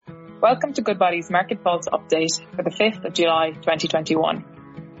Welcome to Goodbody's Market Pulse update for the 5th of July 2021.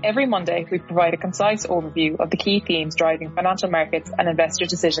 Every Monday, we provide a concise overview of the key themes driving financial markets and investor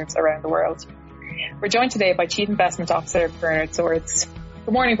decisions around the world. We're joined today by Chief Investment Officer Bernard Swords.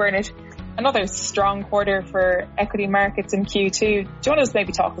 Good morning, Bernard. Another strong quarter for equity markets in Q2. Do you want to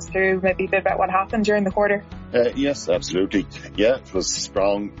maybe talk us through maybe a bit about what happened during the quarter? Yes, absolutely. Yeah, it was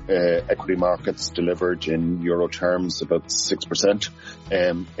strong. Equity markets delivered in euro terms about 6%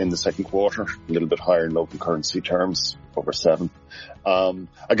 in the second quarter, a little bit higher in local currency terms, over 7%.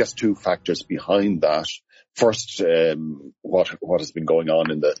 I guess two factors behind that. First, what has been going on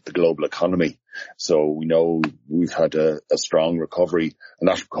in the global economy. So we know we've had a strong recovery, and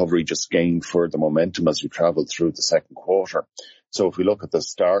that recovery just gained further momentum as we traveled through the second quarter. So if we look at the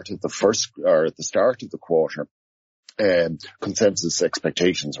start of the quarter, consensus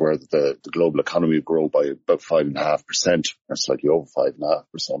expectations were that the global economy would grow by about 5.5%, or slightly over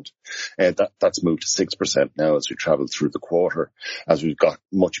 5.5%. That's moved to 6% now as we travel through the quarter, as we've got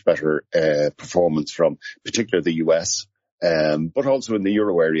much better performance from particularly the US, but also in the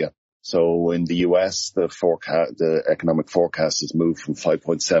euro area. So in the US, the economic forecast has moved from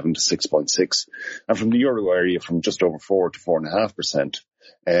 5.7 to 6.6, and from the euro area from just over 4 to 4.5%.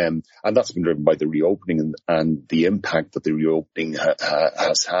 And that's been driven by the reopening and the impact that the reopening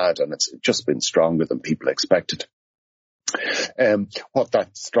has had, and it's just been stronger than people expected. What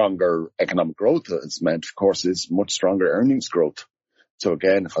that stronger economic growth has meant, of course, is much stronger earnings growth. So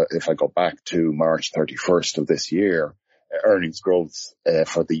again, if I go back to March 31st of this year, earnings growth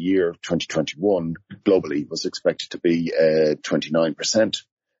for the year 2021 globally was expected to be 29%.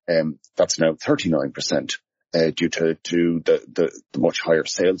 That's now 39%. Due to the much higher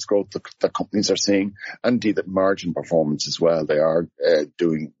sales growth that companies are seeing, and indeed the margin performance as well. They are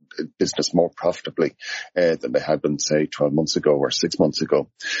doing business more profitably than they had been, say, 12 months ago or 6 months ago.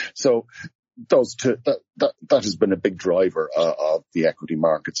 So those two, that has been a big driver of the equity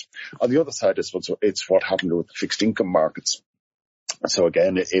markets. On the other side, it's what happened with the fixed income markets. So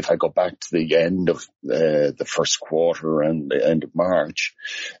again, if I go back to the end of the first quarter and the end of March,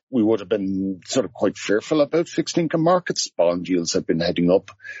 we would have been sort of quite fearful about fixed income markets. Bond yields have been heading up.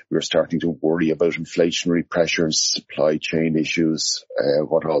 We were starting to worry about inflationary pressures, supply chain issues,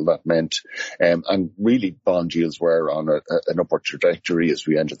 what all that meant. And really bond yields were on an upward trajectory as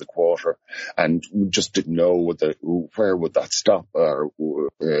we entered the quarter, and we just didn't know where would that stop, or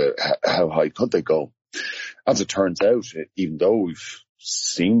how high could they go. As it turns out, even though we've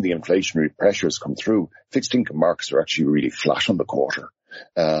seen the inflationary pressures come through, fixed income markets are actually really flat on the quarter.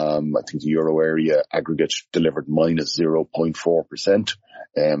 I think the euro area aggregate delivered minus 0.4%.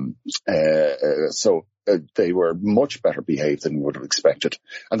 So they were much better behaved than we would have expected.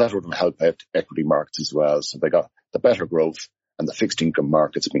 And that would have helped out equity markets as well. So they got the better growth, and the fixed income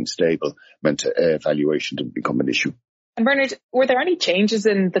markets being stable meant valuation didn't become an issue. And Bernard, were there any changes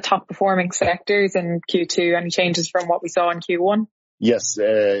in the top performing sectors in Q2? Any changes from what we saw in Q1? Yes,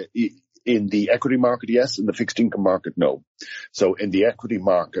 in the equity market, yes. In the fixed income market, no. So in the equity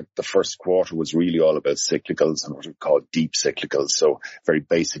market, the first quarter was really all about cyclicals and what we call deep cyclicals. So very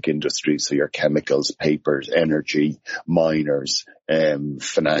basic industries. So your chemicals, papers, energy, miners,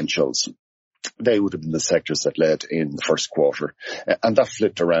 financials. They would have been the sectors that led in the first quarter. And that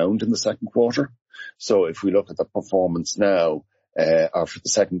flipped around in the second quarter. So if we look at the performance now, for the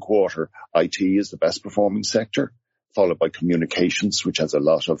second quarter, IT is the best performing sector, followed by communications, which has a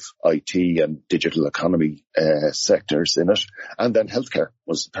lot of IT and digital economy sectors in it. And then healthcare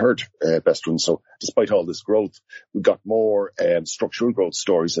was the third best one. So despite all this growth, we've got more structural growth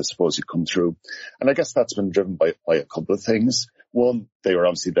stories, I suppose, that come through. And I guess that's been driven by a couple of things. One, they were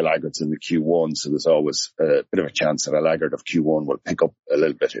obviously the laggards in the Q1, so there's always a bit of a chance that a laggard of Q1 will pick up a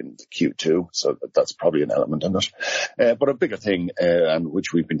little bit in the Q2, so that's probably an element in it. But a bigger thing, and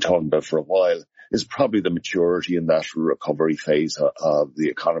which we've been talking about for a while, is probably the maturity in that recovery phase of the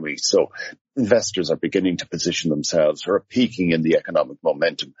economy. So investors are beginning to position themselves for a peaking in the economic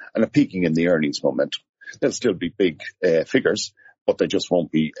momentum and a peaking in the earnings momentum. There'll still be big figures, but they just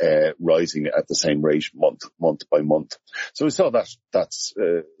won't be rising at the same rate month by month. So we saw that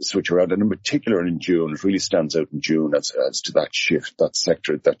switch around, and in particular in June, it really stands out in June as to that shift, that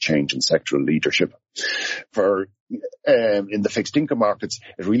sector, that change in sectoral leadership. For in the fixed income markets,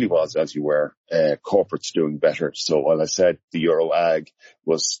 it really was, as you were, corporates doing better. So while I said the Euro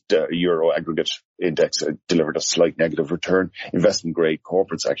aggregate index delivered a slight negative return, investment grade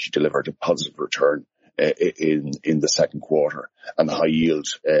corporates actually delivered a positive return in the second quarter, and the high yield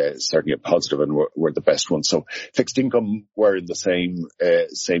certainly a positive and were the best ones. So fixed income were in the same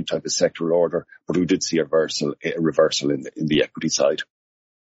type of sectoral order, but we did see a reversal in the equity side.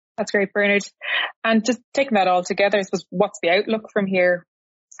 That's great, Bernard. And just taking that all together, I suppose, what's the outlook from here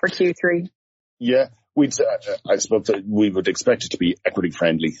for Q3? Yeah, I suppose that we would expect it to be equity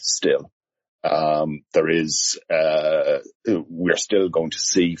friendly still. We're still going to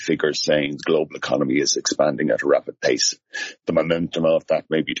see figures saying the global economy is expanding at a rapid pace. The momentum of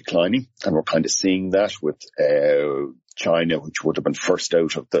that may be declining, and we're kind of seeing that with China, which would have been first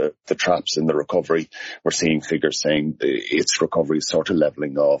out of the traps in the recovery. We're seeing figures saying its recovery is sort of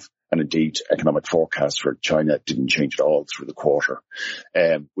leveling off. And indeed, economic forecasts for China didn't change at all through the quarter.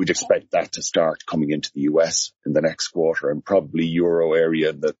 We'd expect that to start coming into the US in the next quarter, and probably Euro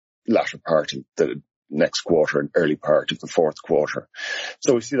area in the latter part of the next quarter and early part of the fourth quarter.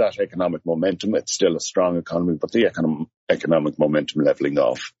 So we see that economic momentum. It's still a strong economy, but the economic momentum leveling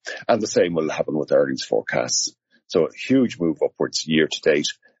off. And the same will happen with earnings forecasts. So a huge move upwards year to date.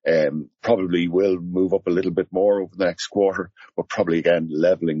 Probably will move up a little bit more over the next quarter, but probably again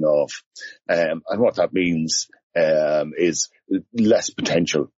leveling off. And what that means is less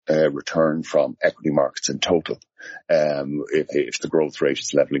potential return from equity markets in total. If the growth rate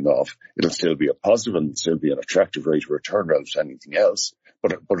is leveling off, it'll still be a positive and still be an attractive rate of return relative to anything else,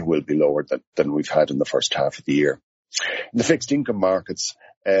 but it will be lower than we've had in the first half of the year. In the fixed income markets,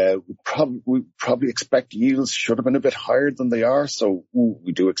 we probably expect yields should have been a bit higher than they are. So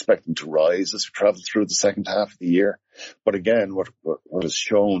we do expect them to rise as we travel through the second half of the year. But again, what is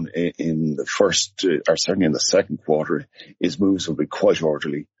shown in the first, or certainly in the second quarter, is moves will be quite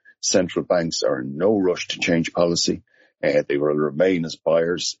orderly. Central banks are in no rush to change policy. They will remain as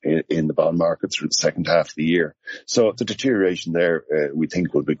buyers in the bond market through the second half of the year. So the deterioration there, we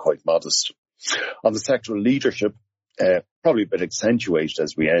think, will be quite modest. On the sectoral leadership, probably a bit accentuated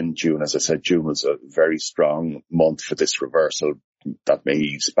as we end June. As I said, June was a very strong month for this reversal. That may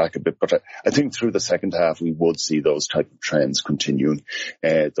ease back a bit, but I think through the second half we would see those type of trends continuing.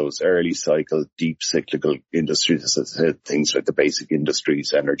 Those early cycle, deep cyclical industries, as I said, things like the basic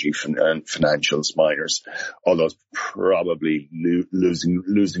industries, energy, financials, miners, all those probably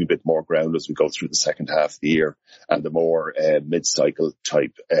losing a bit more ground as we go through the second half of the year, and the more mid-cycle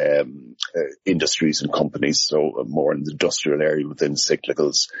type industries and companies, so more in the industrial area within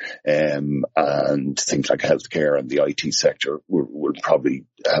cyclicals, and things like healthcare and the IT sector will probably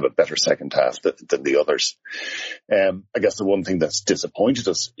have a better second half than the others. I guess the one thing that's disappointed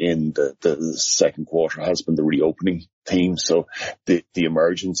us in the second quarter has been the reopening theme. So the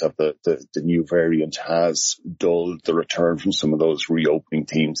emergence of the new variant has dulled the return from some of those reopening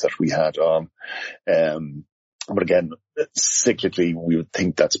themes that we had on. But again, cyclically, we would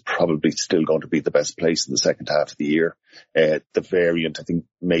think that's probably still going to be the best place in the second half of the year. The variant, I think,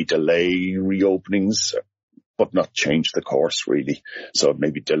 may delay reopenings, but not change the course really. So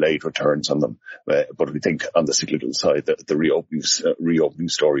maybe delayed returns on them. But we think on the cyclical side that the reopening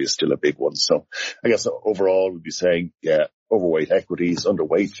story is still a big one. So I guess overall we'd be saying, yeah, overweight equities,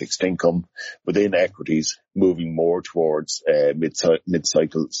 underweight fixed income. Within equities, moving more towards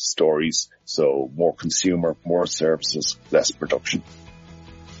mid-cycle stories. So more consumer, more services, less production.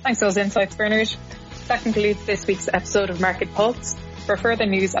 Thanks for those insights, Bernard. That concludes this week's episode of Market Pulse. For further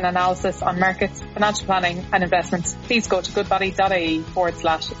news and analysis on markets, financial planning and investments, please go to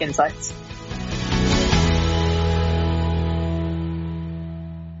goodbody.ie/insights.